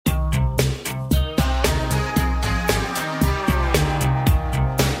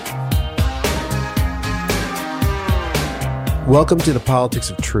Welcome to the Politics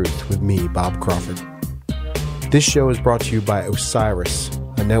of Truth with me, Bob Crawford. This show is brought to you by Osiris,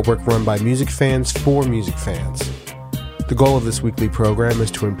 a network run by music fans for music fans. The goal of this weekly program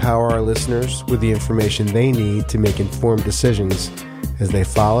is to empower our listeners with the information they need to make informed decisions as they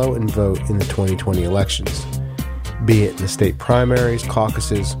follow and vote in the 2020 elections, be it in the state primaries,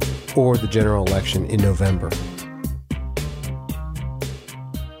 caucuses, or the general election in November.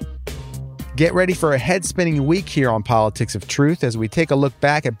 Get ready for a head-spinning week here on Politics of Truth as we take a look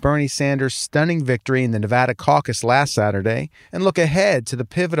back at Bernie Sanders' stunning victory in the Nevada caucus last Saturday and look ahead to the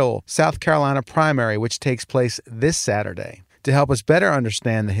pivotal South Carolina primary, which takes place this Saturday. To help us better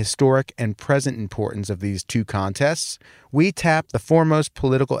understand the historic and present importance of these two contests, we tap the foremost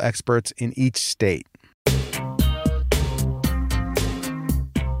political experts in each state.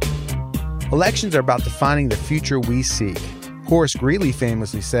 Elections are about defining the future we seek. Horace Greeley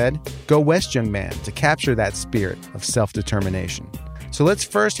famously said, "Go west, young man, to capture that spirit of self-determination." So let's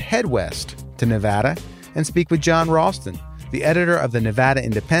first head west to Nevada and speak with Jon Ralston, the editor of the Nevada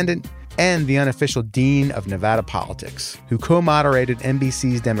Independent and the unofficial dean of Nevada politics, who co-moderated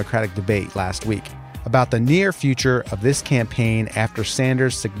NBC's Democratic debate last week about the near future of this campaign after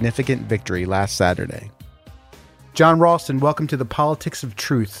Sanders' significant victory last Saturday. Jon Ralston, welcome to the Politics of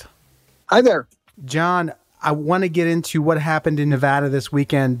Truth. Hi there. Jon, I want to get into what happened in Nevada this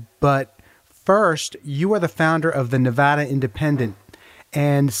weekend, but first, you are the founder of the Nevada Independent,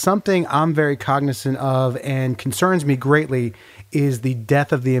 and something I'm very cognizant of and concerns me greatly is the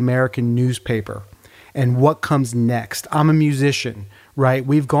death of the American newspaper and what comes next. I'm a musician, right?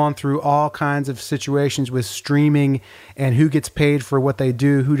 We've gone through all kinds of situations with streaming and who gets paid for what they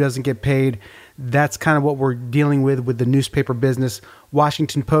do, who doesn't get paid. That's kind of what we're dealing with the newspaper business.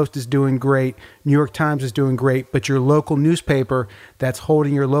 Washington Post is doing great. New York Times is doing great. But your local newspaper that's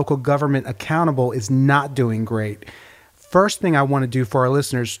holding your local government accountable is not doing great. First thing I want to do for our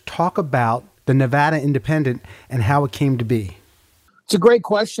listeners, talk about the Nevada Independent and how it came to be. It's a great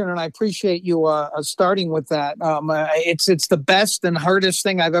question, and I appreciate you starting with that. It's the best and hardest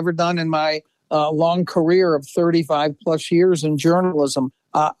thing I've ever done in my long career of 35 plus years in journalism.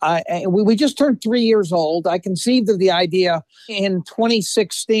 We just turned 3 years old. I conceived of the idea in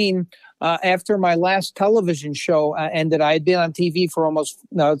 2016 after my last television show ended. I had been on TV for almost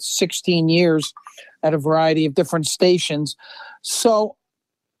 16 years at a variety of different stations. So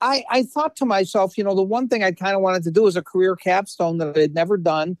I thought to myself, the one thing I kind of wanted to do as a career capstone that I had never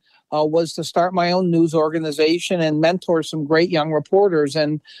done was to start my own news organization and mentor some great young reporters.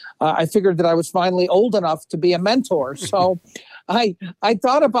 And I figured that I was finally old enough to be a mentor. So I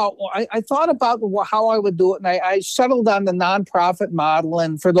thought about how I would do it, and I settled on the nonprofit model.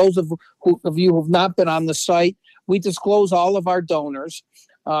 And for those of you who have not been on the site, we disclose all of our donors,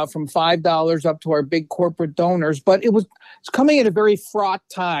 from $5 up to our big corporate donors. But it's coming at a very fraught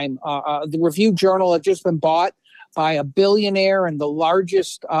time. The Review Journal had just been bought by a billionaire and the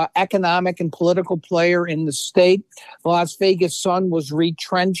largest economic and political player in the state. The Las Vegas Sun was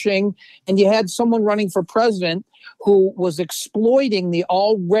retrenching, and you had someone running for president who was exploiting the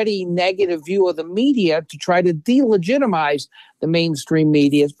already negative view of the media to try to delegitimize the mainstream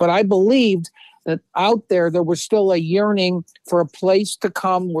media. But I believed that out there was still a yearning for a place to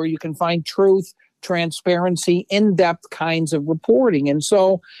come where you can find truth, transparency, in-depth kinds of reporting. And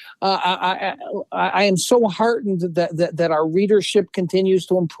so I am so heartened that our readership continues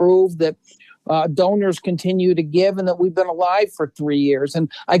to improve, that donors continue to give, and that we've been alive for 3 years.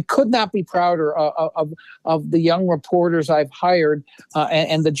 And I could not be prouder of the young reporters I've hired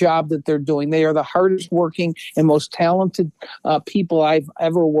and the job that they're doing. They are the hardest working and most talented people I've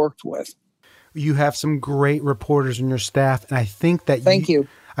ever worked with. You have some great reporters in your staff, and I think that Thank you.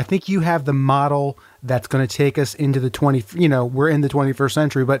 I think you have the model that's going to take us into the we're in the 21st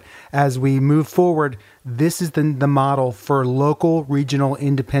century, but as we move forward, this is the model for local, regional,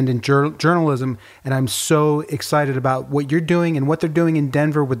 independent journalism. And I'm so excited about what you're doing and what they're doing in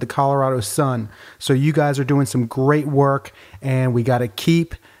Denver with the Colorado Sun. So you guys are doing some great work, and we got to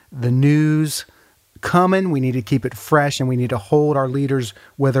keep the news coming. We need to keep it fresh, and we need to hold our leaders,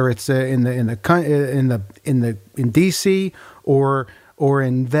 whether it's in DC or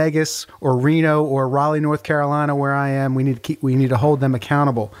in Vegas or Reno or Raleigh, North Carolina, where I am. We need to hold them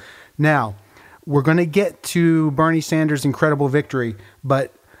accountable. Now, we're going to get to Bernie Sanders' incredible victory,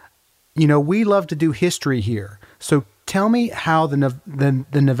 but we love to do history here. So tell me how the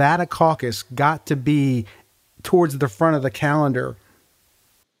Nevada caucus got to be towards the front of the calendar.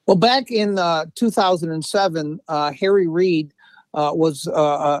 Well, back in 2007, Harry Reid was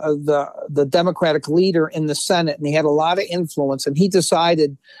the Democratic leader in the Senate, and he had a lot of influence. And he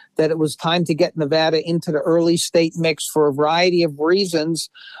decided that it was time to get Nevada into the early state mix for a variety of reasons,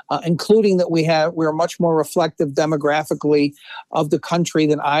 including that we're much more reflective demographically of the country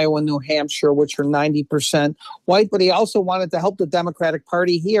than Iowa and New Hampshire, which are 90% white. But he also wanted to help the Democratic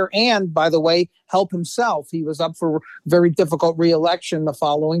Party here, and by the way, help himself. He was up for very difficult re-election the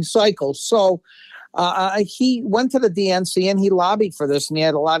following cycle. So he went to the DNC and he lobbied for this, and he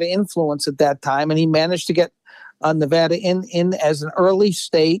had a lot of influence at that time, and he managed to get Nevada in as an early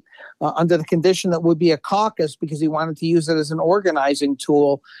state under the condition that would be a caucus, because he wanted to use it as an organizing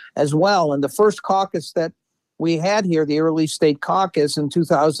tool as well. And the first caucus that we had here, the early state caucus in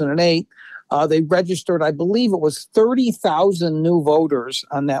 2008, they registered, I believe it was 30,000 new voters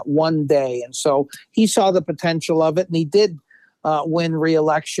on that one day. And so he saw the potential of it, and he did win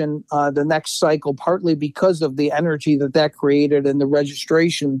re-election the next cycle, partly because of the energy that created in the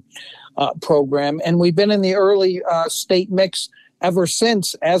registration program. And we've been in the early state mix ever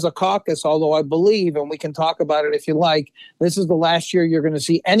since as a caucus, although I believe, and we can talk about it if you like, this is the last year you're going to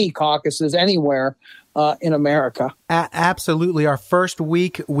see any caucuses anywhere in America. Absolutely. Our first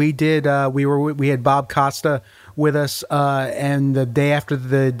week we had Bob Costa with us, and the day after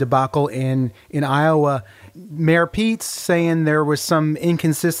the debacle in Iowa, Mayor Pete's saying there was some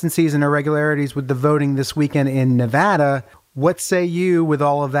inconsistencies and irregularities with the voting this weekend in Nevada. What say you with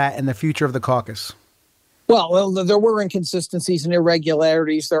all of that and the future of the caucus? Well, there were inconsistencies and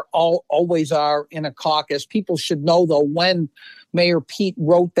irregularities. There always are in a caucus. People should know, though, when Mayor Pete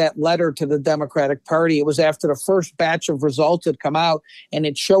wrote that letter to the Democratic Party, it was after the first batch of results had come out, and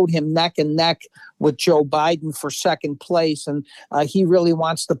it showed him neck and neck with Joe Biden for second place. And he really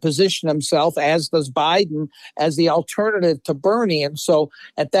wants to position himself, as does Biden, as the alternative to Bernie. And so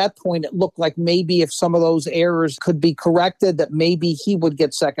at that point, it looked like maybe if some of those errors could be corrected, that maybe he would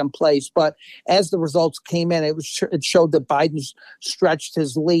get second place. But as the results came in, it showed that Biden stretched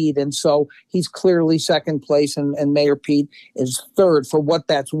his lead. And so he's clearly second place, and Mayor Pete is third, for what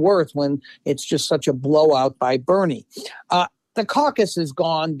that's worth, when it's just such a blowout by Bernie. The caucus is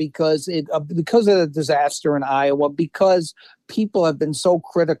gone because of the disaster in Iowa, because people have been so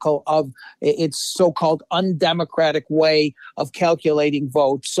critical of its so-called undemocratic way of calculating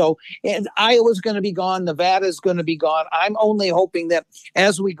votes. So Iowa's going to be gone. Nevada's going to be gone. I'm only hoping that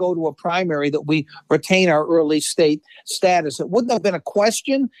as we go to a primary, that we retain our early state status. It wouldn't have been a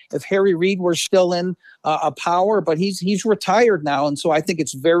question if Harry Reid were still in power, but he's retired now. And so I think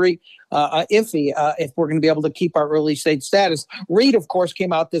it's very iffy if we're going to be able to keep our early state status. Reid, of course,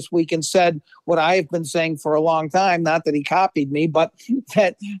 came out this week and said what I've been saying for a long time, not that he copied me, but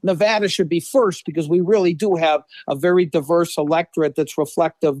that Nevada should be first, because we really do have a very diverse electorate that's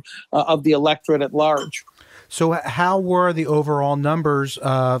reflective of the electorate at large. So how were the overall numbers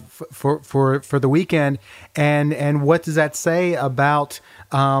for the weekend, and what does that say about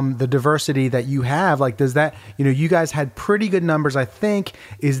the diversity that you have? Like, does that, you guys had pretty good numbers, I think.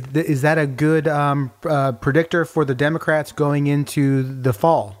 Is that a good predictor for the Democrats going into the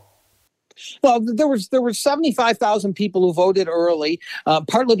fall? Well, there were 75,000 people who voted early,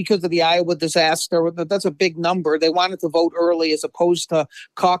 partly because of the Iowa disaster. That's a big number. They wanted to vote early as opposed to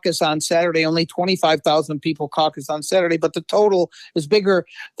caucus on Saturday. Only 25,000 people caucused on Saturday, but the total is bigger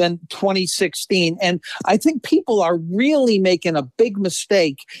than 2016. And I think people are really making a big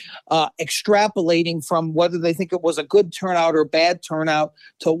mistake extrapolating from whether they think it was a good turnout or bad turnout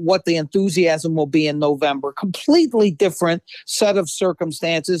to what the enthusiasm will be in November. Completely different set of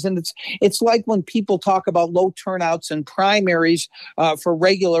circumstances. And it's like when people talk about low turnouts in primaries for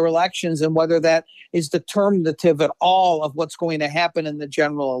regular elections and whether that is determinative at all of what's going to happen in the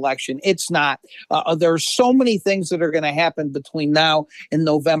general election. It's not. There are so many things that are going to happen between now and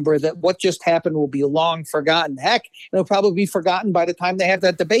November that what just happened will be long forgotten. Heck, it'll probably be forgotten by the time they have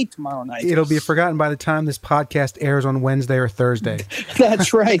that debate tomorrow night. It'll be forgotten by the time this podcast airs on Wednesday or Thursday.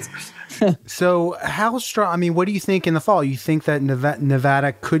 That's right. So how strong, what do you think in the fall? You think that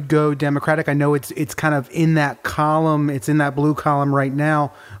Nevada could go Democratic? I know it's kind of in that column, it's in that blue column right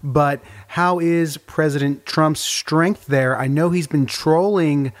now, but how is President Trump's strength there? I know he's been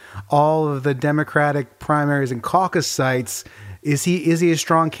trolling all of the Democratic primaries and caucus sites. Is he a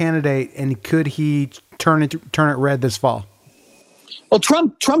strong candidate, and could he turn it red this fall? Well,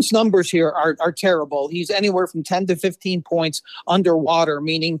 Trump's numbers here are terrible. He's anywhere from 10 to 15 points underwater,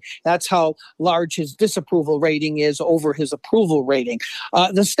 meaning that's how large his disapproval rating is over his approval rating.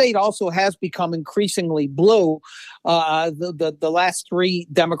 The state also has become increasingly blue. The last three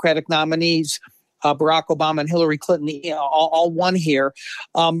Democratic nominees, Barack Obama and Hillary Clinton, all won here.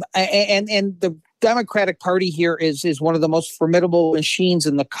 And the Democratic Party here is one of the most formidable machines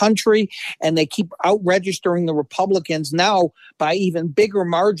in the country, and they keep out-registering the Republicans now by even bigger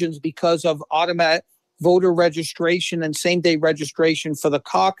margins because of automatic voter registration and same-day registration for the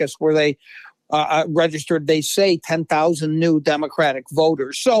caucus, where they registered, they say, 10,000 new Democratic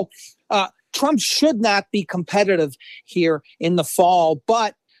voters. So Trump should not be competitive here in the fall,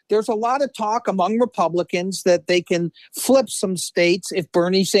 but there's a lot of talk among Republicans that they can flip some states if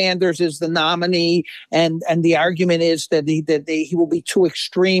Bernie Sanders is the nominee, and the argument is that he will be too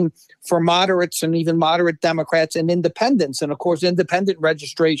extreme for moderates and even moderate Democrats and independents. And of course, independent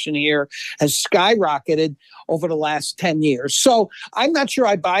registration here has skyrocketed over the last 10 years. So I'm not sure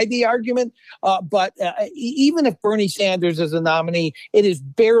I buy the argument, but even if Bernie Sanders is a nominee, it is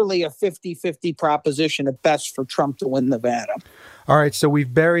barely a 50-50 proposition at best for Trump to win Nevada. All right, so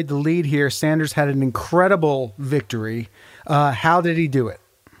we've buried the lead here. Sanders had an incredible victory. How did he do it?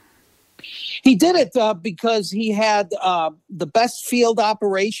 He did it because he had the best field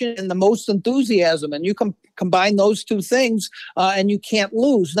operation and the most enthusiasm. And you can combine those two things and you can't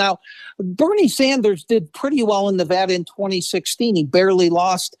lose. Now, Bernie Sanders did pretty well in Nevada in 2016. He barely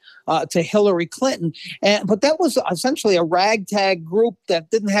lost to Hillary Clinton. But that was essentially a ragtag group that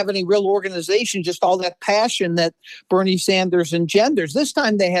didn't have any real organization, just all that passion that Bernie Sanders engenders. This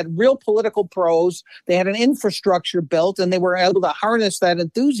time they had real political pros. They had an infrastructure built, and they were able to harness that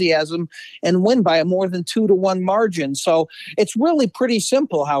enthusiasm and win by a more than 2-1 margin. So it's really pretty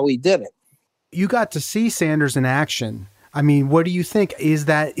simple how he did it. You got to see Sanders in action. I mean, what do you think? Is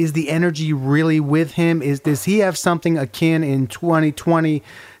the energy really with him? Does he have something akin in 2020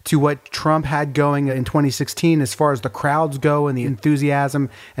 to what Trump had going in 2016 as far as the crowds go and the enthusiasm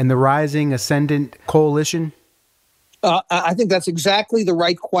and the rising ascendant coalition? I think that's exactly the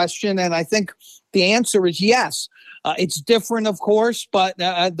right question. And I think the answer is yes. It's different, of course, but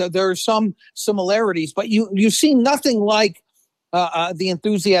there are some similarities. But you see nothing like the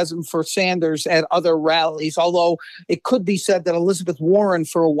enthusiasm for Sanders at other rallies, although it could be said that Elizabeth Warren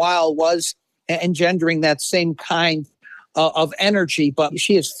for a while was engendering that same kind of energy, but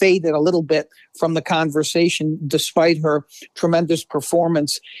she has faded a little bit from the conversation despite her tremendous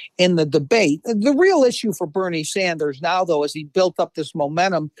performance in the debate. The real issue for Bernie Sanders now, though, as he built up this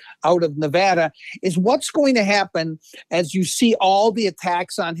momentum out of Nevada, is what's going to happen as you see all the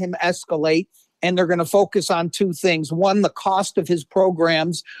attacks on him escalate. And they're going to focus on two things. One, the cost of his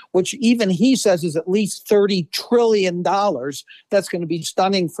programs, which even he says is at least $30 trillion. That's going to be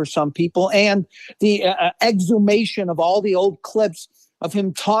stunning for some people. And the exhumation of all the old clips of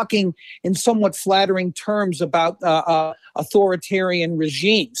him talking in somewhat flattering terms about authoritarian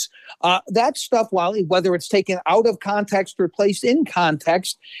regimes. That stuff, whether it's taken out of context or placed in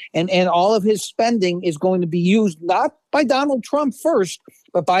context, and all of his spending is going to be used not by Donald Trump first,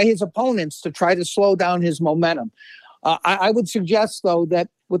 but by his opponents to try to slow down his momentum. I would suggest, though, that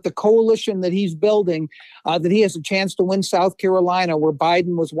with the coalition that he's building, that he has a chance to win South Carolina, where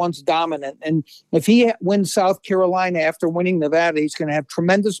Biden was once dominant. And if he wins South Carolina after winning Nevada, he's going to have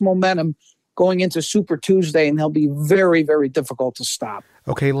tremendous momentum going into Super Tuesday, and he'll be very, very difficult to stop.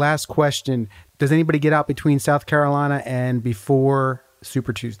 Okay, last question. Does anybody get out between South Carolina and before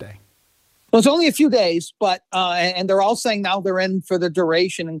Super Tuesday? Well, it's only a few days, but and they're all saying now they're in for the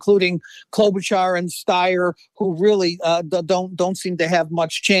duration, including Klobuchar and Steyer, who really don't seem to have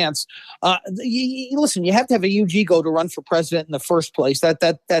much chance. Listen, you have to have a UG go to run for president in the first place.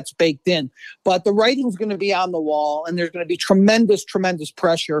 That's baked in. But the writing's going to be on the wall, and there's going to be tremendous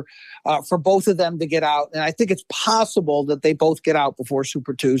pressure for both of them to get out. And I think it's possible that they both get out before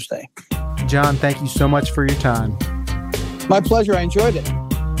Super Tuesday. John, thank you so much for your time. My pleasure. I enjoyed it.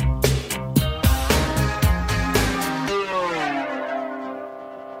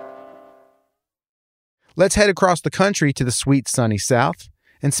 Let's head across the country to the sweet sunny South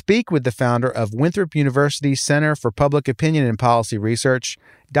and speak with the founder of Winthrop University's Center for Public Opinion and Policy Research,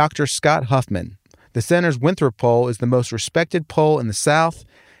 Dr. Scott Huffman. The center's Winthrop poll is the most respected poll in the South,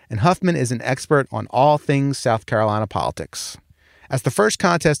 and Huffman is an expert on all things South Carolina politics. As the first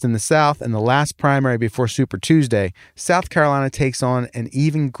contest in the South and the last primary before Super Tuesday, South Carolina takes on an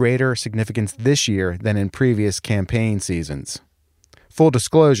even greater significance this year than in previous campaign seasons. Full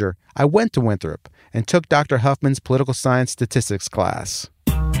disclosure, I went to Winthrop and took Dr. Huffman's political science statistics class.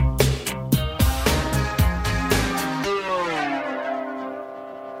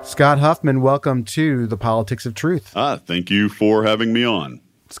 Scott Huffman, welcome to The Politics of Truth. Thank you for having me on.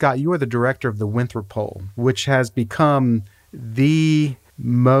 Scott, you are the director of the Winthrop poll, which has become the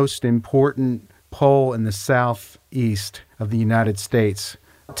most important poll in the southeast of the United States.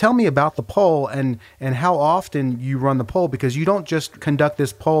 Tell me about the poll and how often you run the poll, because you don't just conduct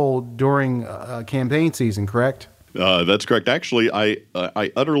this poll during campaign season, correct? That's correct. Actually, I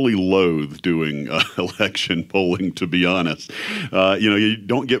utterly loathe doing election polling, to be honest. You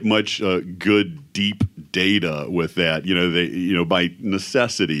don't get much good, deep data with that. By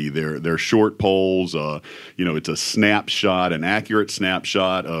necessity, they're short polls. It's a snapshot, an accurate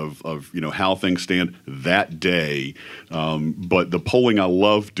snapshot of how things stand that day. But the polling I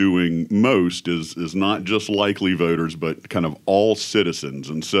love doing most is not just likely voters, but kind of all citizens.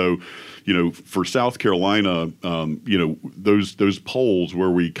 And so, for South Carolina, those polls where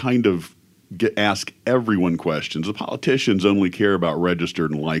we kind of ask everyone questions. The politicians only care about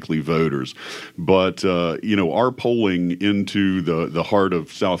registered and likely voters. But, our polling into the heart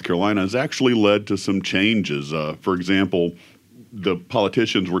of South Carolina has actually led to some changes. For example, the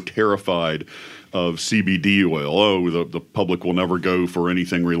politicians were terrified of CBD oil. Oh, the public will never go for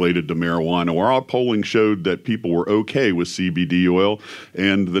anything related to marijuana. Well, our polling showed that people were okay with CBD oil,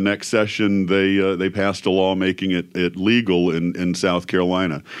 and the next session they passed a law making it legal in South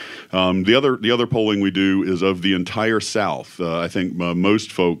Carolina. The other polling we do is of the entire South. I think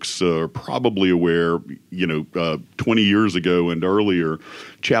most folks are probably aware. 20 years ago and earlier,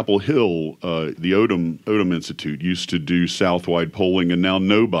 Chapel Hill, the Odom Institute, used to do Southwide polling, and now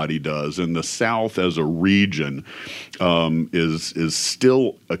nobody does. And the South as a region is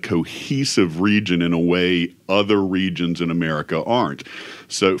still a cohesive region in a way other regions in America aren't.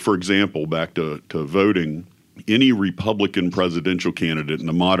 So, for example, back to voting, any Republican presidential candidate in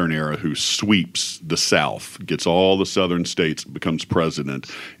the modern era who sweeps the South, gets all the southern states, becomes president,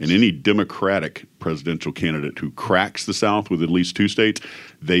 and any Democratic presidential candidate who cracks the South with at least 2 states,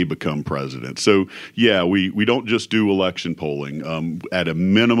 they become president. So, yeah, we don't just do election polling. At a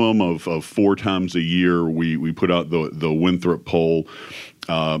minimum of 4 times a year, we put out the Winthrop poll.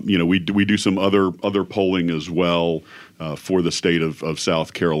 We do some other polling as well for the state of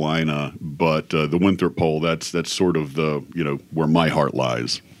South Carolina, but the Winthrop poll, that's sort of where my heart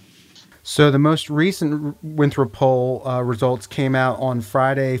lies. So the most recent Winthrop poll results came out on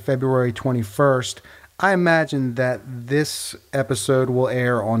Friday, February 21st. I imagine that this episode will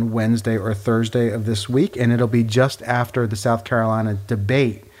air on Wednesday or Thursday of this week, and it'll be just after the South Carolina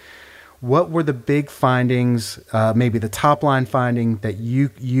debate. What were the big findings, maybe the top line finding that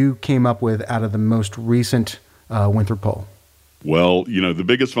you came up with out of the most recent Winthrop poll? Well, the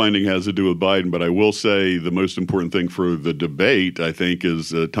biggest finding has to do with Biden, but I will say the most important thing for the debate, I think, is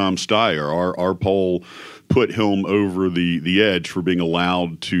Tom Steyer. Our poll put him over the edge for being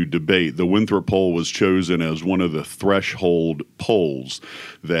allowed to debate. The Winthrop poll was chosen as one of the threshold polls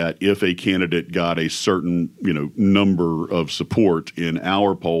that if a candidate got a certain, number of support in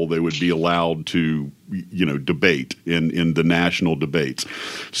our poll, they would be allowed to debate in the national debates.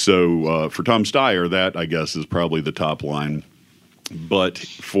 So for Tom Steyer, that, I guess, is probably the top line. But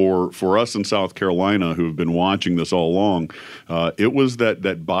for us in South Carolina who have been watching this all along, it was that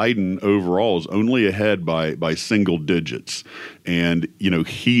Biden overall is only ahead by single digits. And,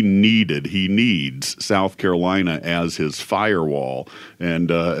 he needs South Carolina as his firewall.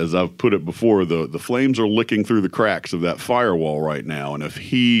 And as I've put it before, the flames are licking through the cracks of that firewall right now. And if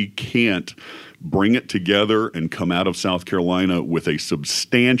he can't bring it together and come out of South Carolina with a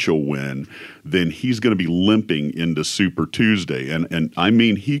substantial win, then he's going to be limping into Super Tuesday. And I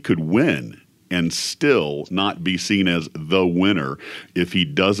mean, he could win and still not be seen as the winner if he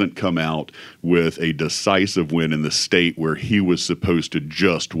doesn't come out with a decisive win in the state where he was supposed to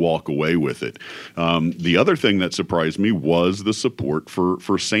just walk away with it. The other thing that surprised me was the support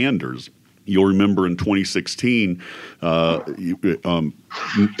for Sanders. You'll remember in 2016,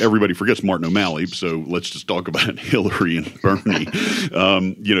 everybody forgets Martin O'Malley, so let's just talk about Hillary and Bernie.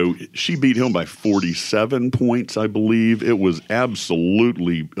 She beat him by 47 points, I believe. It was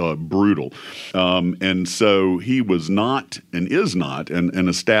absolutely brutal. And so he was not and is not an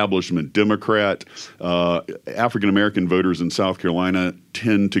establishment Democrat. African-American voters in South Carolina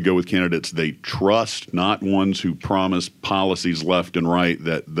tend to go with candidates they trust, not ones who promise policies left and right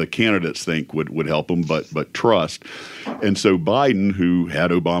that the candidates think would help them, but trust. And so Biden, who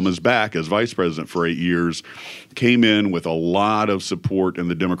had Obama's back as vice president for 8 years, came in with a lot of support in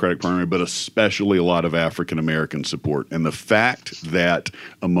the Democratic primary, but especially a lot of African-American support. And the fact that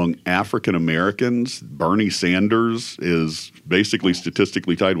among African-Americans, Bernie Sanders is basically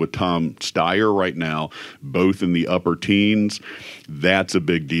statistically tied with Tom Steyer right now, both in the upper teens, that's a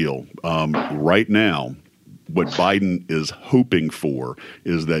big deal. Right now, what Biden is hoping for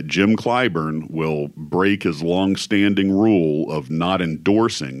is that Jim Clyburn will break his longstanding rule of not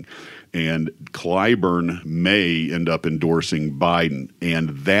endorsing and Clyburn may end up endorsing Biden. And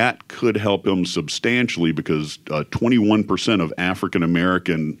that could help him substantially because 21% of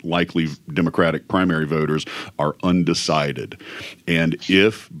African-American likely Democratic primary voters are undecided. And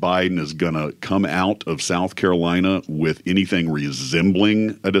if Biden is going to come out of South Carolina with anything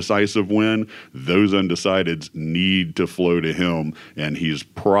resembling a decisive win, those undecideds need to flow to him, and he's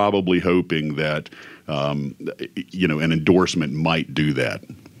probably hoping that an endorsement might do that.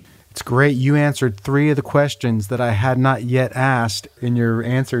 It's great. You answered 3 of the questions that I had not yet asked in your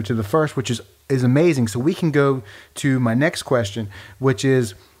answer to the first, which is amazing. So we can go to my next question, which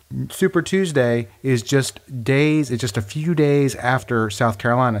is Super Tuesday is just a few days after South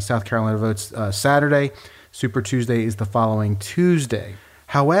Carolina. South Carolina votes Saturday. Super Tuesday is the following Tuesday.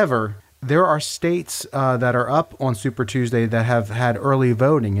 However, there are states that are up on Super Tuesday that have had early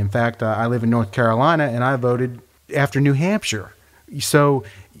voting. In fact, I live in North Carolina, and I voted after New Hampshire. So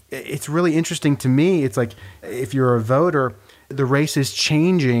it's really interesting to me. It's like if you're a voter, the race is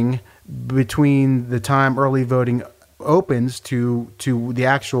changing between the time early voting opens to the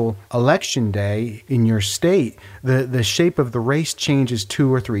actual election day in your state. The shape of the race changes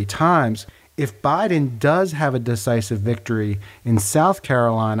 2 or 3 times. If Biden does have a decisive victory in South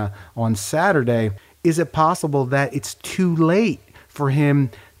Carolina on Saturday, is it possible that it's too late for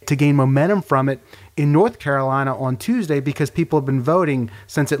him to gain momentum from it in North Carolina on Tuesday because people have been voting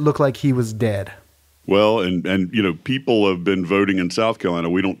since it looked like he was dead? Well, and people have been voting in South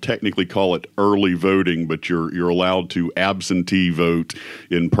Carolina. We don't technically call it early voting, but you're allowed to absentee vote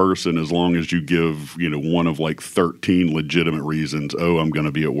in person as long as you give one of like 13 legitimate reasons. Oh, I'm going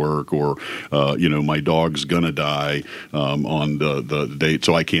to be at work, or my dog's going to die on the date,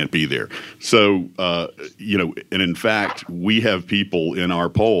 so I can't be there. So and in fact, we have people in our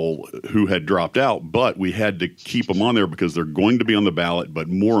poll who had dropped out, but we had to keep them on there because they're going to be on the ballot. But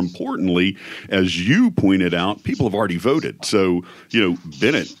more importantly, as you pointed out, people have already voted. So,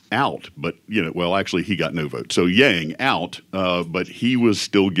 Bennett out, but, actually he got no vote. So Yang out, but he was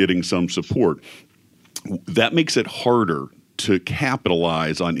still getting some support. That makes it harder to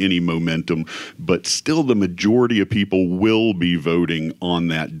capitalize on any momentum, but still the majority of people will be voting on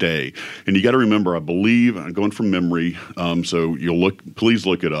that day. And you got to remember, I believe, I'm going from memory, so please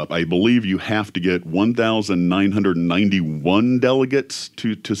look it up. I believe you have to get 1,991 delegates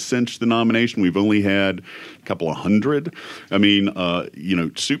to cinch the nomination. We've only had a couple of hundred. I mean,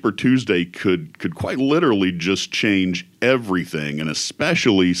 Super Tuesday could quite literally just change everything, and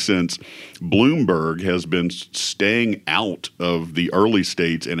especially since Bloomberg has been staying out of the early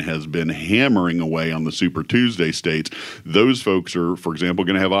states and has been hammering away on the Super Tuesday states. Those folks are, for example,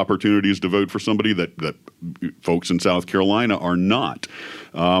 going to have opportunities to vote for somebody that folks in South Carolina are not.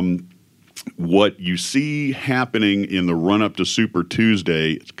 What you see happening in the run-up to Super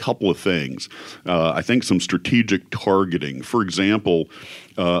Tuesday is a couple of things. I think some strategic targeting. For example,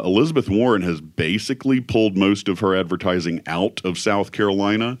 Elizabeth Warren has basically pulled most of her advertising out of South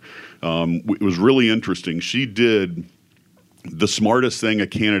Carolina. It was really interesting. She did the smartest thing a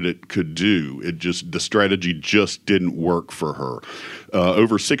candidate could do. The strategy just didn't work for her.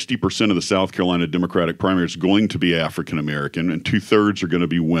 Over 60% of the South Carolina Democratic primary is going to be African American, and 2/3 are going to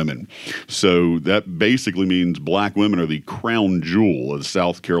be women. So that basically means black women are the crown jewel of the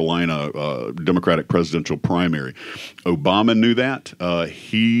South Carolina Democratic presidential primary. Obama knew that.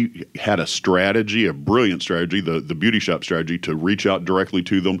 He had a strategy, a brilliant strategy, the beauty shop strategy, to reach out directly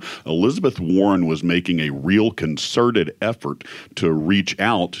to them. Elizabeth Warren was making a real concerted effort to reach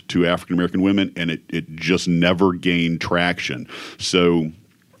out to African American women, and it just never gained traction. So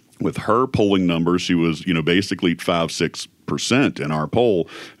with her polling numbers, she was, basically 5-6% in our poll.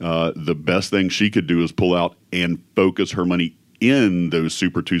 The best thing she could do is pull out and focus her money in those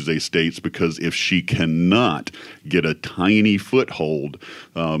Super Tuesday states, because if she cannot get a tiny foothold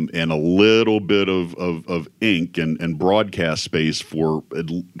and a little bit of ink and broadcast space for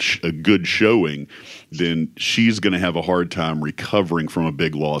a good showing, then she's going to have a hard time recovering from a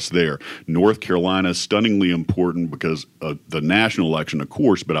big loss there. North Carolina is stunningly important because of the national election, of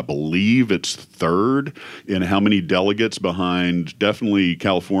course, but I believe it's third in how many delegates behind definitely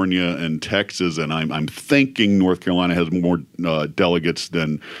California and Texas, and I'm thinking North Carolina has more delegates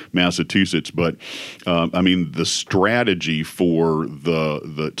than Massachusetts. But the strategy for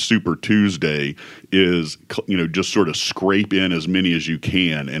the Super Tuesday is, just sort of scrape in as many as you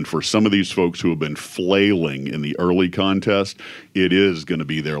can. And for some of these folks who have been flailing in the early contest, it is going to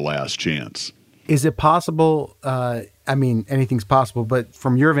be their last chance. Is it possible, anything's possible, but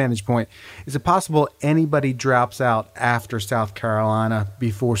from your vantage point, is it possible anybody drops out after South Carolina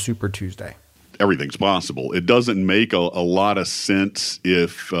before Super Tuesday? everything's possible. It doesn't make a lot of sense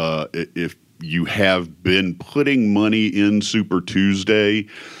if you have been putting money in Super Tuesday.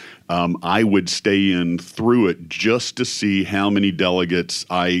 I would stay in through it just to see how many delegates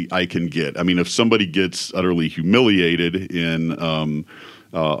I can get. I mean, if somebody gets utterly humiliated in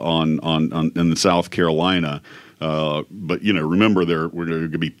South Carolina. But, remember, we're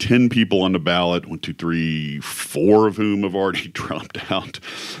going to be 10 people on the ballot, 1, 2, 3, 4 of whom have already dropped out.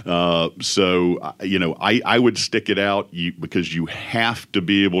 So I would stick it out because you have to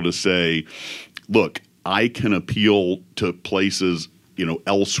be able to say, look, I can appeal to places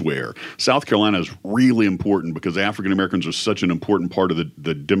elsewhere. South Carolina is really important because African Americans are such an important part of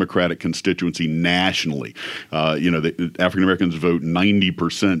the Democratic constituency nationally. The African Americans vote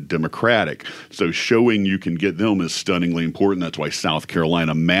 90% Democratic. So showing you can get them is stunningly important. That's why South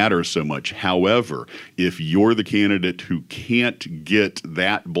Carolina matters so much. However, if you're the candidate who can't get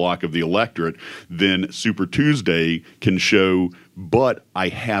that block of the electorate, then Super Tuesday can show, but I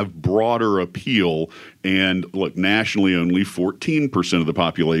have broader appeal. And look, nationally, only 14% of the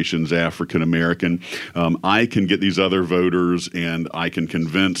population is African American. I can get these other voters, and I can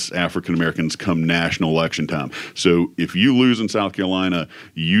convince African Americans come national election time. So if you lose in South Carolina,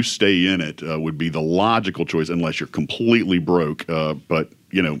 you stay in it would be the logical choice, unless you're completely broke. But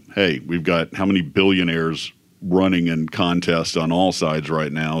hey, we've got how many billionaires running in contests on all sides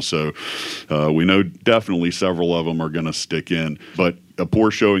right now. So we know definitely several of them are going to stick in. But a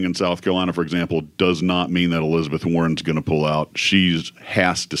poor showing in South Carolina, for example, does not mean that Elizabeth Warren's going to pull out. She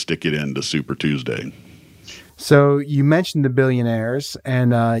has to stick it in to Super Tuesday. So you mentioned the billionaires,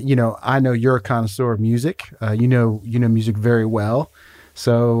 and I know you're a connoisseur of music. You know music very well.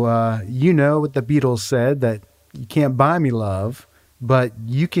 So what the Beatles said, that you can't buy me love, but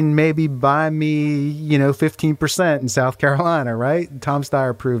you can maybe buy me, 15% in South Carolina, right? Tom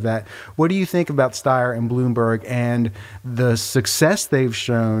Steyer proved that. What do you think about Steyer and Bloomberg and the success they've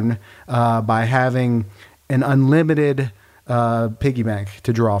shown by having an unlimited piggy bank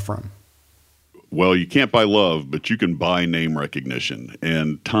to draw from? Well, you can't buy love, but you can buy name recognition.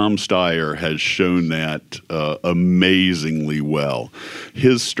 And Tom Steyer has shown that amazingly well.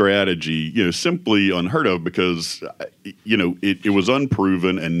 His strategy, simply unheard of because, it was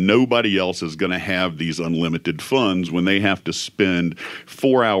unproven, and nobody else is going to have these unlimited funds when they have to spend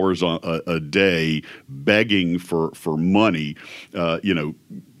 4 hours a day begging for money,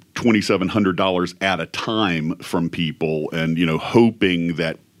 $2,700 at a time from people, and, hoping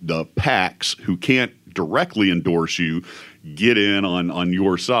that the PACs who can't directly endorse you get in on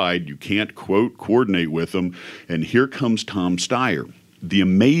your side. You can't, quote, coordinate with them. And here comes Tom Steyer. The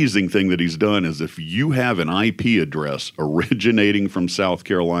amazing thing that he's done is if you have an IP address originating from South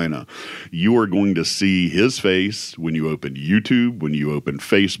Carolina, you are going to see his face when you open YouTube, when you open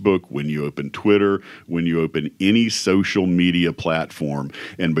Facebook, when you open Twitter, when you open any social media platform.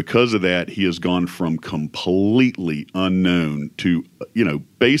 And because of that, he has gone from completely unknown to,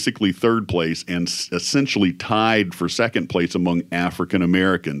 basically third place and essentially tied for second place among African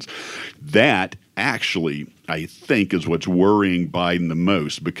Americans. That actually, I think, is what's worrying Biden the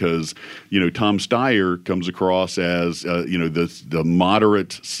most because, Tom Steyer comes across as, the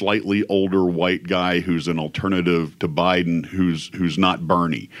moderate, slightly older white guy who's an alternative to Biden, who's not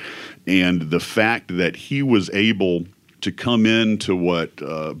Bernie. And the fact that he was able to come into what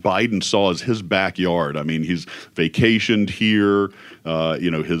Biden saw as his backyard. I mean, he's vacationed here.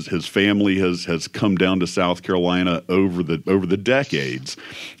 His family has come down to South Carolina over the decades,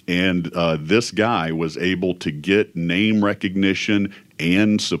 and this guy was able to get name recognition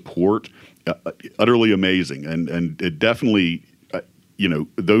and support. Utterly amazing, and it definitely.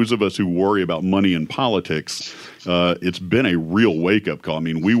 Those of us who worry about money in politics, it's been a real wake-up call. I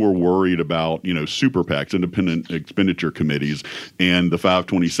mean, we were worried about, super PACs, independent expenditure committees, and the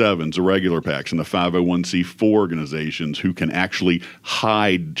 527s, the regular PACs, and the 501c4 organizations who can actually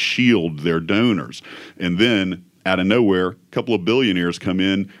shield their donors. And then, out of nowhere, a couple of billionaires come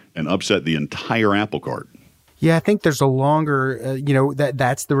in and upset the entire apple cart. Yeah, I think there's a longer,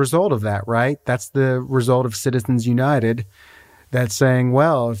 that's the result of that, right? That's the result of Citizens United. That's saying,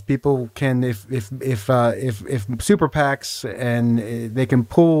 well, if people can, if super PACs and they can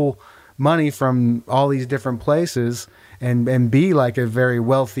pull money from all these different places and be like a very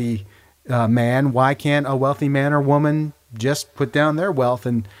wealthy man, why can't a wealthy man or woman just put down their wealth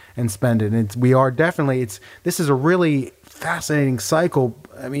and spend it? And this is a really fascinating cycle.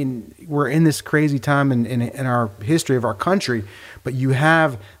 I mean, we're in this crazy time in our history of our country, but you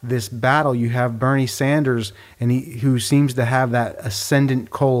have this battle. You have Bernie Sanders, who seems to have that ascendant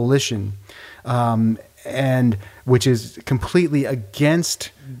coalition. and which is completely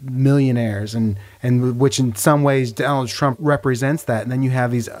against millionaires, and which in some ways Donald Trump represents that. And then you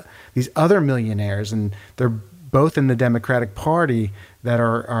have these other millionaires, and they're both in the Democratic Party that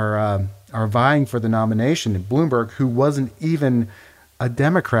are vying for the nomination. And Bloomberg, who wasn't even a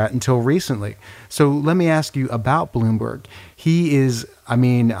Democrat until recently. So let me ask you about Bloomberg. He is, I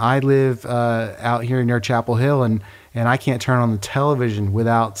mean, I live out here near Chapel Hill, and I can't turn on the television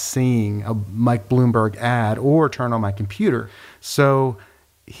without seeing a Mike Bloomberg ad or turn on my computer. So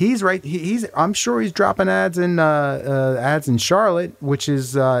he's right. I'm sure he's dropping ads in Charlotte, which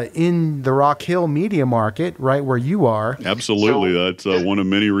is in the Rock Hill media market, right where you are. Absolutely, that's one of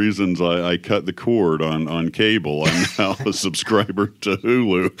many reasons I cut the cord on cable. I'm now a subscriber to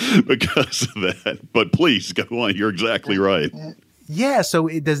Hulu because of that. But please go on. You're exactly right. Yeah, so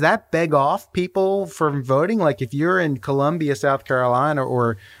does that beg off people from voting? Like if you're in Columbia, South Carolina,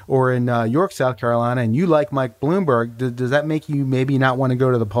 or in York, South Carolina, and you like Mike Bloomberg, does that make you maybe not want to go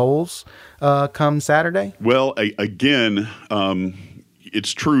to the polls come Saturday? Well, again,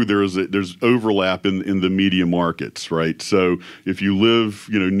 it's true. There's overlap in the media markets, right? So if you live,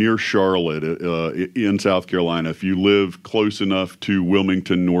 near Charlotte in South Carolina, if you live close enough to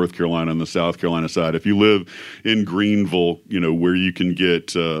Wilmington, North Carolina, on the South Carolina side, if you live in Greenville, where you can get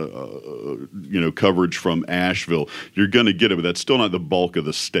coverage from Asheville, you're going to get it, but that's still not the bulk of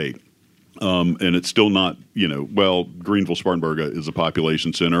the state. And it's still not, Greenville, Spartanburg is a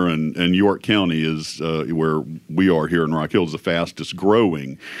population center, and York County is where we are here in Rock Hill is the fastest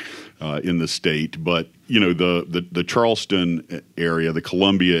growing in the state. But, the Charleston area, the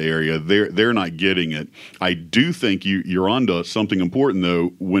Columbia area, they're not getting it. I do think you're onto something important,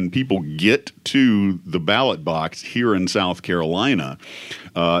 though. When people get to the ballot box here in South Carolina,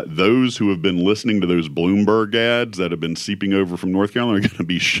 those who have been listening to those Bloomberg ads that have been seeping over from North Carolina are going to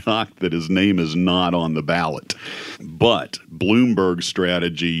be shocked that his name is not on the ballot. But Bloomberg's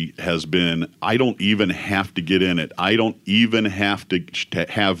strategy has been, I don't even have to get in it. I don't even have to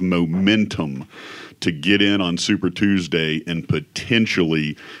have momentum to get in on Super Tuesday and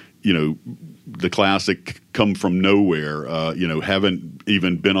potentially, the classic come from nowhere, haven't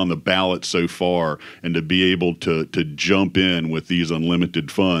even been on the ballot so far, and to be able to jump in with these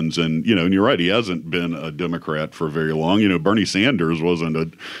unlimited funds. And, and you're right, he hasn't been a Democrat for very long. Bernie Sanders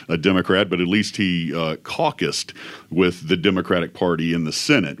wasn't a Democrat, but at least he caucused with the Democratic Party in the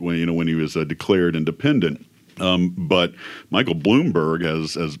Senate when he was declared independent. But Michael Bloomberg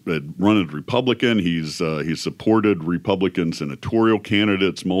has run as Republican. He's supported Republican senatorial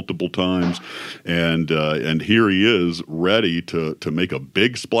candidates multiple times, and here he is ready to make a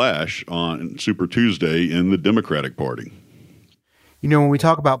big splash on Super Tuesday in the Democratic Party. When we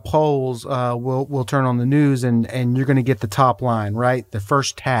talk about polls, we'll turn on the news, and you're going to get the top line, right? The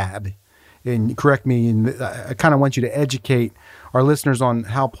first tab. And correct me, and I kind of want you to educate our listeners on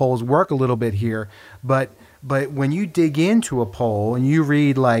how polls work a little bit here, but when you dig into a poll and you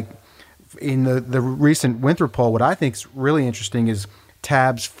read, like in the recent Winthrop poll, what I think is really interesting is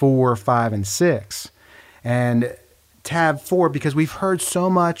tabs 4, 5, and 6. And tab 4, because we've heard so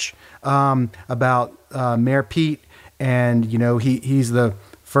much about Mayor Pete, and he's the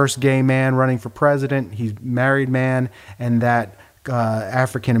first gay man running for president. He's a married man, and that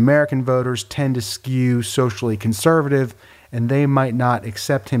African American voters tend to skew socially conservative, and they might not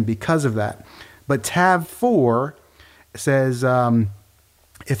accept him because of that. But tab 4 says,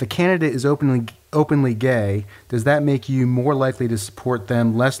 if a candidate is openly gay, does that make you more likely to support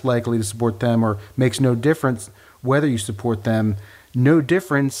them, less likely to support them, or makes no difference whether you support them? No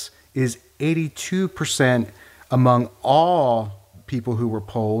difference is 82% among all people who were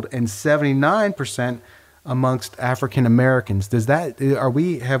polled, and 79% amongst African Americans. Did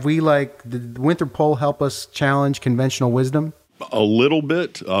the Winthrop poll help us challenge conventional wisdom? A little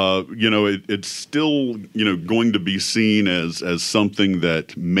bit. It's still, going to be seen as something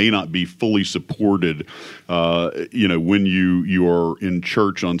that may not be fully supported, when you are in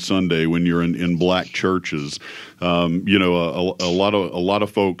church on Sunday, when you're in black churches. A lot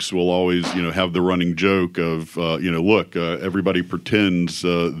of folks will always, have the running joke of, look, everybody pretends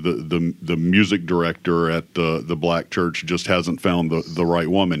the music director at the black church just hasn't found the right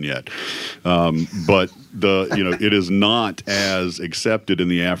woman yet. But it is not as accepted in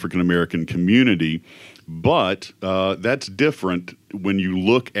the African American community, but that's different when you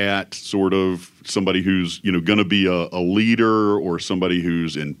look at sort of somebody who's going to be a leader or somebody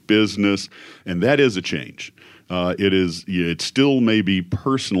who's in business, and that is a change. It still may be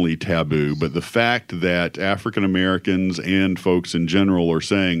personally taboo, but the fact that African Americans and folks in general are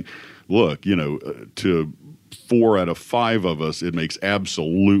saying, look, to 4 out of 5 of us, it makes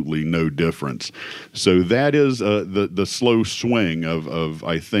absolutely no difference. So that is the slow swing of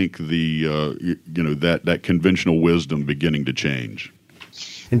I think that conventional wisdom beginning to change.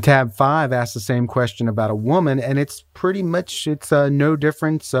 And tab 5 asks the same question about a woman, and it's pretty much no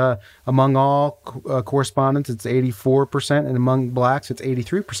difference among all correspondents. It's 84%, and among blacks, it's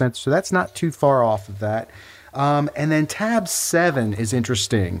 83%. So that's not too far off of that. And then tab 7 is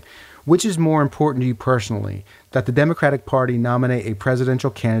interesting. Which is more important to you personally, that the Democratic Party nominate a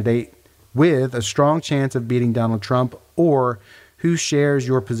presidential candidate with a strong chance of beating Donald Trump, or who shares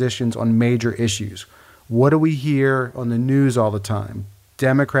your positions on major issues? What do we hear on the news all the time?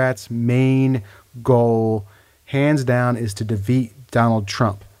 Democrats' main goal, hands down, is to defeat Donald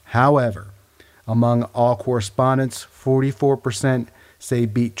Trump. However, among all correspondents, 44% say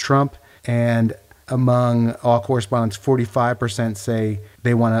beat Trump, and among all correspondents, 45% say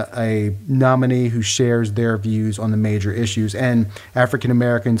they want a nominee who shares their views on the major issues, and African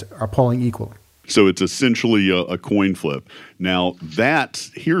Americans are polling equally. So it's essentially a coin flip. Now,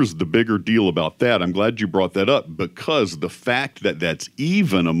 here's the bigger deal about that. I'm glad you brought that up, because the fact that that's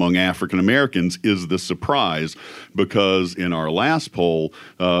even among African Americans is the surprise, because in our last poll,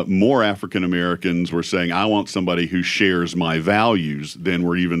 more African Americans were saying, I want somebody who shares my values, than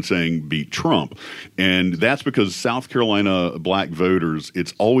were even saying beat Trump. And that's because South Carolina black voters,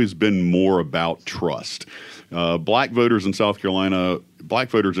 it's always been more about trust. Black voters in South Carolina, black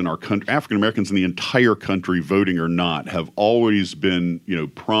voters in our country, African Americans in the entire country, voting or not, have always been,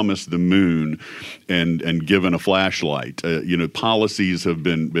 promised the moon and given a flashlight. Policies have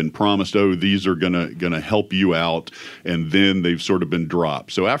been promised. Oh, these are gonna help you out, and then they've sort of been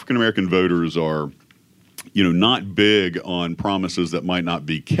dropped. So African American voters are, not big on promises that might not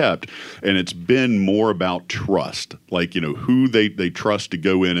be kept. And it's been more about trust, like, who they trust to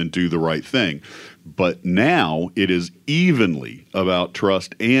go in and do the right thing. But now it is evenly about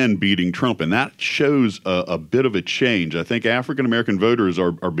trust and beating Trump. And that shows a bit of a change. I think African American voters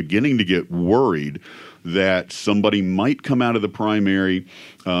are beginning to get worried that somebody might come out of the primary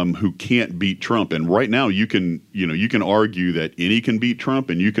who can't beat Trump. And right now you can argue that any can beat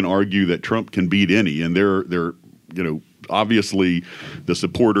Trump, and you can argue that Trump can beat any. And they're obviously the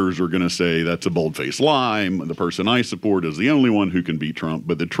supporters are going to say that's a bold-faced lie. The person I support is the only one who can beat Trump.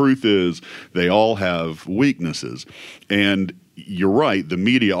 But the truth is they all have weaknesses. And you're right, the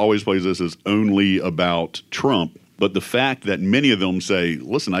media always plays this as only about Trump. But the fact that many of them say,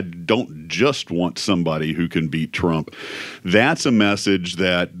 listen, I don't just want somebody who can beat Trump, that's a message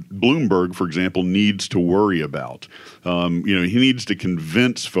that Bloomberg, for example, needs to worry about. He needs to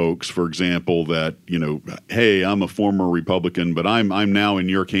convince folks, for example, that, hey, I'm a former Republican, but I'm now in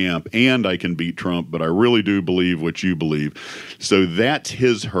your camp and I can beat Trump, but I really do believe what you believe. So that's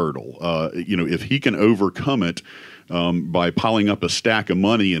his hurdle. If he can overcome it, by piling up a stack of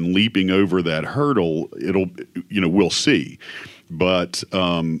money and leaping over that hurdle, we'll see. But,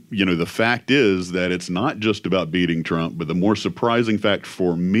 the fact is that it's not just about beating Trump, but the more surprising fact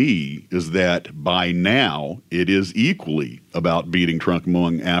for me is that by now it is equally about beating Trump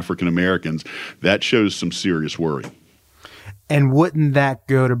among African Americans. That shows some serious worry. And wouldn't that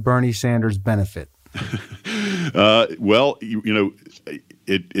go to Bernie Sanders' benefit?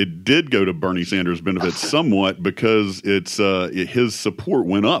 It did go to Bernie Sanders' benefit somewhat, because his support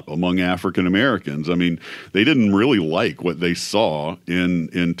went up among African Americans. I mean, they didn't really like what they saw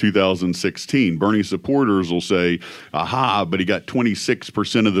in 2016. Bernie supporters will say, aha, but he got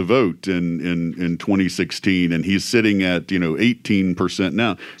 26% of the vote in 2016, and he's sitting at 18%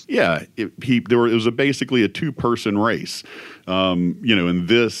 now. Yeah, it was basically a two-person race, and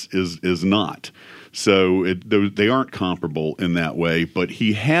this is not. So they aren't comparable in that way, but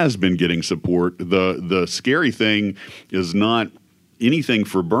he has been getting support. The scary thing is not anything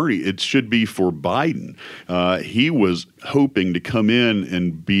for Bernie. It should be for Biden. He was hoping to come in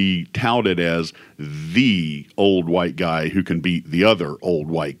and be touted as the old white guy who can beat the other old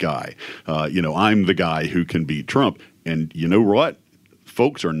white guy. I'm the guy who can beat Trump. And you know what?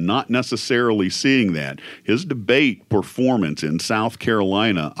 Folks are not necessarily seeing that. His debate performance in South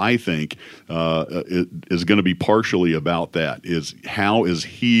Carolina, I think, is going to be partially about that. Is how is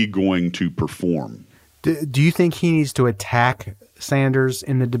he going to perform? Do you think he needs to attack Sanders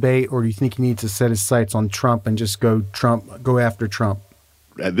in the debate, or do you think he needs to set his sights on Trump and just go after Trump?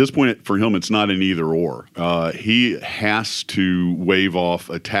 At this point, for him, it's not an either or. He has to wave off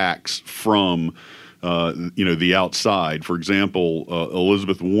attacks from the outside. For example,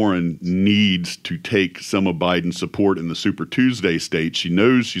 Elizabeth Warren needs to take some of Biden's support in the Super Tuesday state. She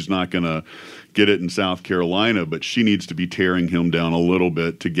knows she's not going to, get it in South Carolina, but she needs to be tearing him down a little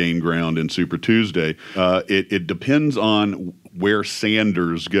bit to gain ground in Super Tuesday. It depends on where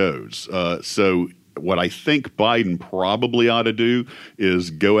Sanders goes. So what I think Biden probably ought to do is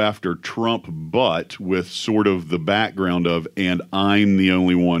go after Trump, but with sort of the background of, and I'm the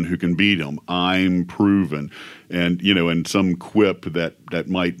only one who can beat him. I'm proven. And, and some quip that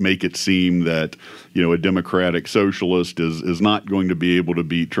might make it seem that, a Democratic socialist is not going to be able to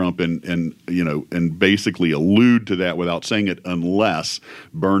beat Trump and basically allude to that without saying it unless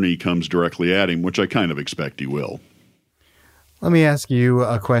Bernie comes directly at him, which I kind of expect he will. Let me ask you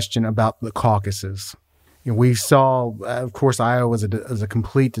a question about the caucuses. We saw, of course, Iowa was a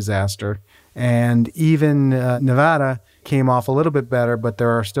complete disaster, and even Nevada came off a little bit better, but there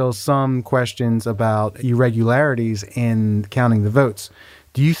are still some questions about irregularities in counting the votes.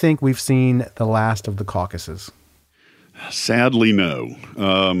 Do you think we've seen the last of the caucuses? Sadly, no.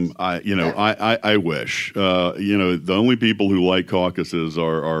 I wish. The only people who like caucuses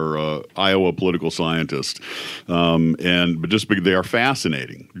are Iowa political scientists, but just because they are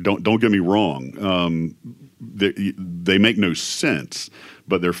fascinating. Don't get me wrong. They make no sense,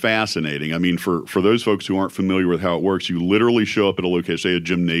 but they're fascinating. I mean, for those folks who aren't familiar with how it works, you literally show up at a location, say a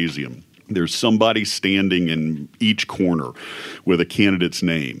gymnasium. There's somebody standing in each corner with a candidate's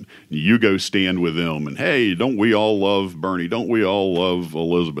name. You go stand with them and, hey, don't we all love Bernie? Don't we all love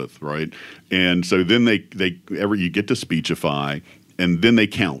Elizabeth, right? And so then you get to speechify, and then they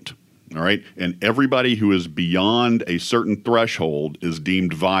count, all right? And everybody who is beyond a certain threshold is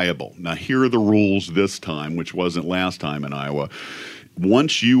deemed viable. Now, here are the rules this time, which wasn't last time in Iowa.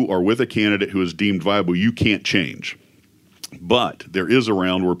 Once you are with a candidate who is deemed viable, you can't change. But there is a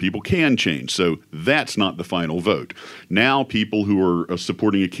round where people can change. So that's not the final vote. Now people who are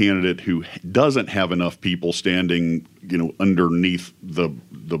supporting a candidate who doesn't have enough people standing, underneath the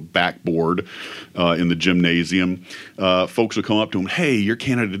backboard in the gymnasium, folks will come up to them, hey, your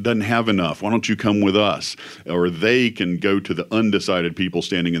candidate doesn't have enough. Why don't you come with us? Or they can go to the undecided people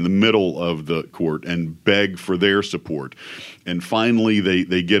standing in the middle of the court and beg for their support. And finally,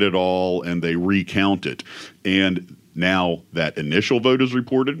 they get it all and they recount it. And now that initial vote is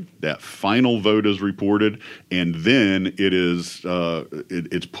reported, that final vote is reported, and then it is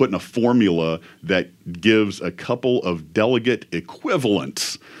it's put in a formula that gives a couple of delegate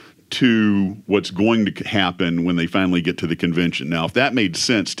equivalents to what's going to happen when they finally get to the convention. Now, if that made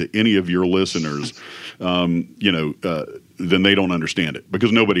sense to any of your listeners, then they don't understand it,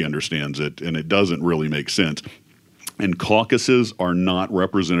 because nobody understands it, and it doesn't really make sense. And caucuses are not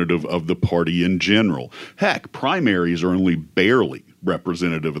representative of the party in general. Heck, primaries are only barely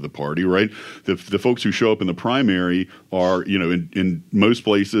representative of the party, right? The folks who show up in the primary are, in most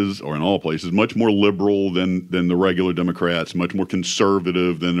places or in all places, much more liberal than the regular Democrats, much more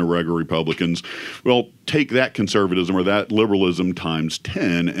conservative than the regular Republicans. Well, take that conservatism or that liberalism times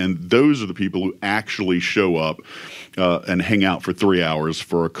 10, and those are the people who actually show up and hang out for 3 hours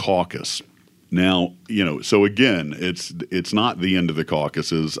for a caucus. Now, so again, it's not the end of the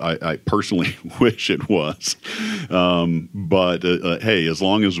caucuses. I personally wish it was. But hey, as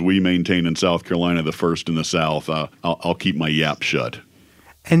long as we maintain in South Carolina the first in the South, I'll keep my yap shut.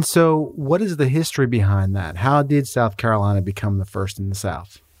 And so what is the history behind that? How did South Carolina become the first in the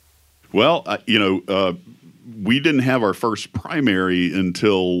South? Well, we didn't have our first primary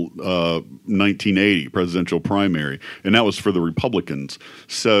until 1980, presidential primary, and that was for the Republicans.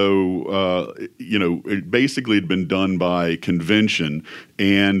 So, it basically had been done by convention,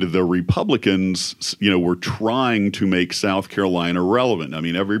 and the Republicans, were trying to make South Carolina relevant. I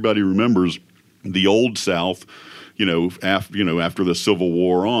mean, everybody remembers the old South. After the Civil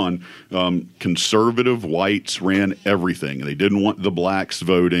War on, conservative whites ran everything. They didn't want the blacks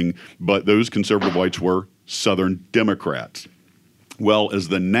voting, but those conservative whites were Southern Democrats. Well, as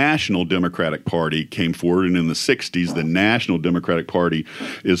the National Democratic Party came forward, and in the 60s, the National Democratic Party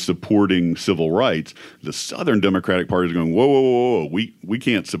is supporting civil rights, the Southern Democratic Party is going, whoa, we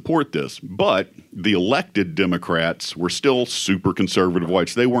can't support this. But the elected Democrats were still super conservative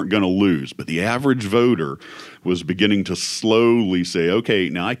whites. They weren't going to lose. But the average voter was beginning to slowly say, okay,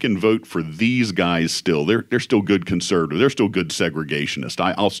 now I can vote for these guys still. They're still good conservative. They're still good segregationists.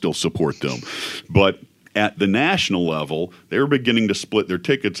 I'll still support them. But At the national level, they were beginning to split their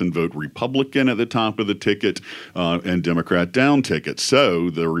tickets and vote Republican at the top of the ticket and Democrat down tickets. So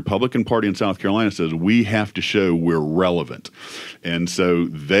the Republican Party in South Carolina says, we have to show we're relevant. And so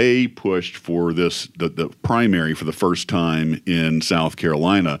they pushed for the primary for the first time in South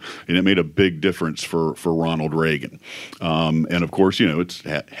Carolina, and it made a big difference for Ronald Reagan. And of course,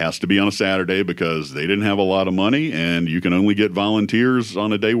 it has to be on a Saturday because they didn't have a lot of money, and you can only get volunteers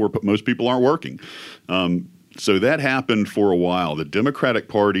on a day where most people aren't working. So that happened for a while. The Democratic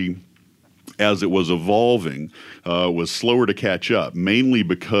Party, as it was evolving, was slower to catch up, mainly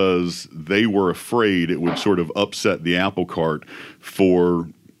because they were afraid it would sort of upset the apple cart for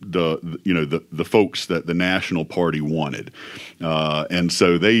the folks that the National Party wanted. And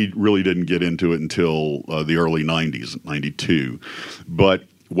so they really didn't get into it until the early 90s, 92. But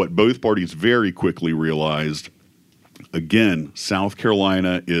what both parties very quickly realized, again, South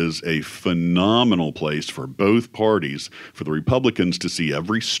Carolina is a phenomenal place for both parties, for the Republicans to see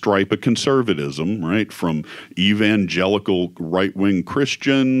every stripe of conservatism, right, from evangelical right-wing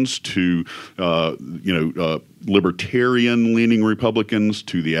Christians to, libertarian-leaning Republicans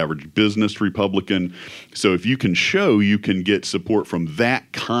to the average business Republican. So if you can show you can get support from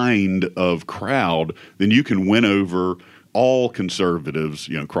that kind of crowd, then you can win over all conservatives,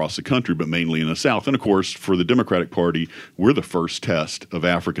 across the country, but mainly in the South. And of course, for the Democratic Party, we're the first test of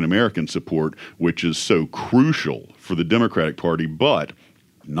African American support, which is so crucial for the Democratic Party, but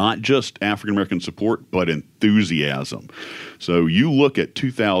not just African American support, but enthusiasm. So you look at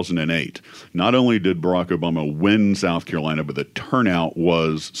 2008, not only did Barack Obama win South Carolina, but the turnout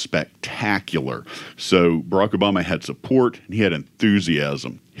was spectacular. So Barack Obama had support and he had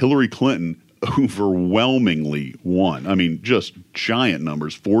enthusiasm. Hillary Clinton overwhelmingly won. I mean, just giant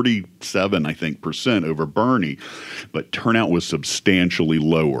numbers, 47, I think, % over Bernie, but turnout was substantially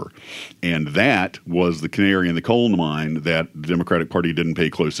lower. And that was the canary in the coal mine that the Democratic Party didn't pay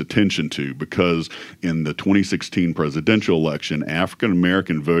close attention to, because in the 2016 presidential election, African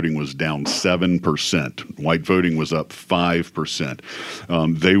American voting was down 7%. White voting was up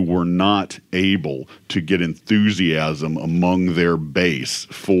 5%. They were not able to get enthusiasm among their base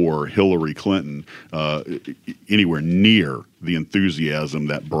for Hillary Clinton anywhere near the enthusiasm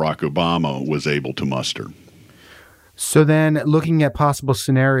that Barack Obama was able to muster. So then, looking at possible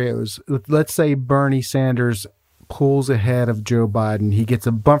scenarios, let's say Bernie Sanders pulls ahead of Joe Biden. He gets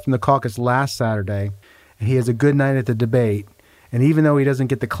a bump from the caucus last Saturday, and he has a good night at the debate. And even though he doesn't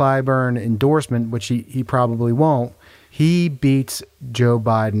get the Clyburn endorsement, which he probably won't, he beats Joe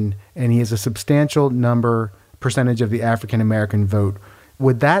Biden, and he has a substantial percentage of the African American vote.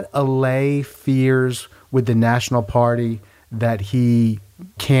 Would that allay fears with the National Party that he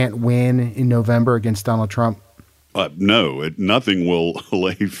can't win in November against Donald Trump? No, nothing will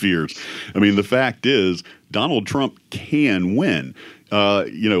allay fears. I mean, the fact is, Donald Trump can win.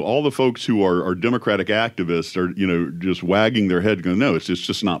 All the folks who are Democratic activists are, just wagging their head going, no, it's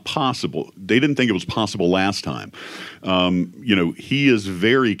just not possible. They didn't think it was possible last time. He is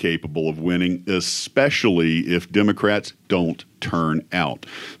very capable of winning, especially if Democrats don't turn out.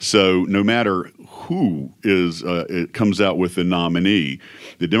 So no matter who it comes out with the nominee,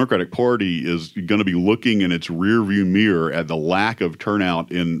 the Democratic Party is going to be looking in its rearview mirror at the lack of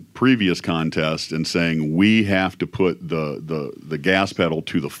turnout in previous contests and saying we have to put the gas pedal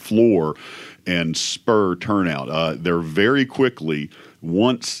to the floor and spur turnout. They're very quickly,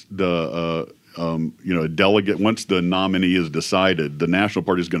 once a delegate, once the nominee is decided, the National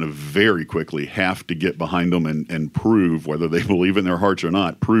Party is going to very quickly have to get behind them and prove, whether they believe in their hearts or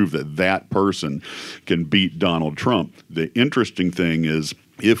not, prove that that person can beat Donald Trump. The interesting thing is,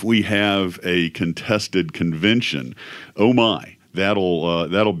 if we have a contested convention, oh my,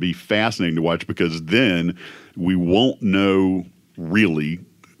 that'll be fascinating to watch, because then we won't know really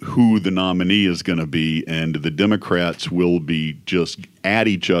who the nominee is going to be, and the Democrats will be just at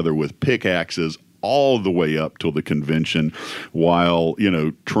each other with pickaxes all the way up till the convention, while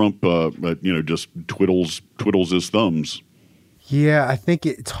Trump just twiddles his thumbs. Yeah, I think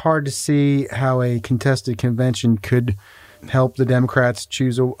it's hard to see how a contested convention could help the Democrats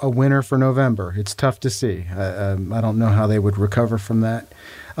choose a winner for November. It's tough to see. I don't know how they would recover from that.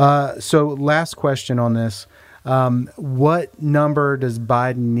 So last question on this. What number does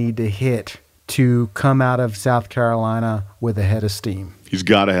Biden need to hit to come out of South Carolina with a head of steam? He's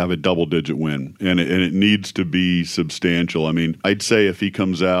got to have a double-digit win, and it needs to be substantial. I mean, I'd say if he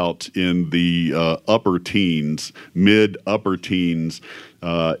comes out in the upper teens, mid-upper teens,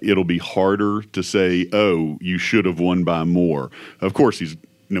 it'll be harder to say, oh, you should have won by more. Of course, he's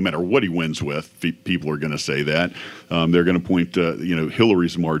no matter what he wins with, people are going to say that. They're going to point to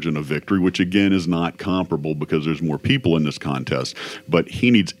Hillary's margin of victory, which again is not comparable because there's more people in this contest. But he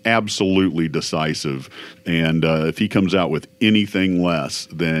needs absolutely decisive, and if he comes out with anything less,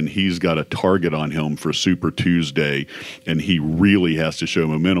 then he's got a target on him for Super Tuesday, and he really has to show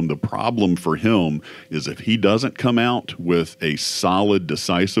momentum. The problem for him is if he doesn't come out with a solid,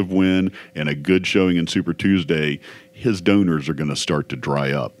 decisive win and a good showing in Super Tuesday, his donors are going to start to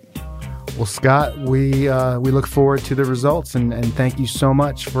dry up. Well, Scott, we look forward to the results, and thank you so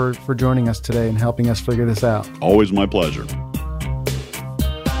much for joining us today and helping us figure this out. Always my pleasure.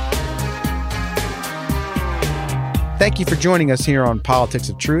 Thank you for joining us here on Politics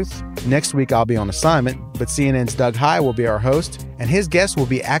of Truth. Next week, I'll be on assignment, but CNN's Doug Heye will be our host, and his guest will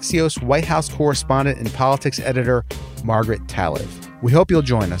be Axios White House correspondent and politics editor Margaret Talev. We hope you'll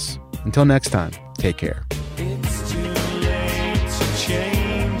join us. Until next time, take care. It's too late to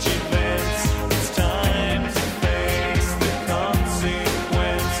change events. It's time to face the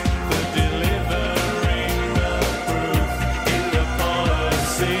consequence for delivering the proof in the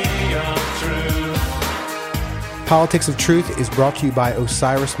policy of truth. Politics of Truth is brought to you by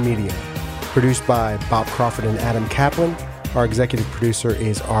Osiris Media. Produced by Bob Crawford and Adam Kaplan. Our executive producer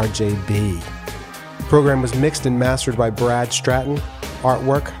is RJB. The program was mixed and mastered by Brad Stratton.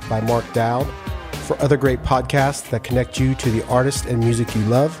 Artwork by Mark Dowd. For other great podcasts that connect you to the artists and music you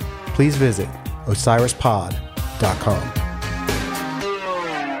love, please visit osirispod.com.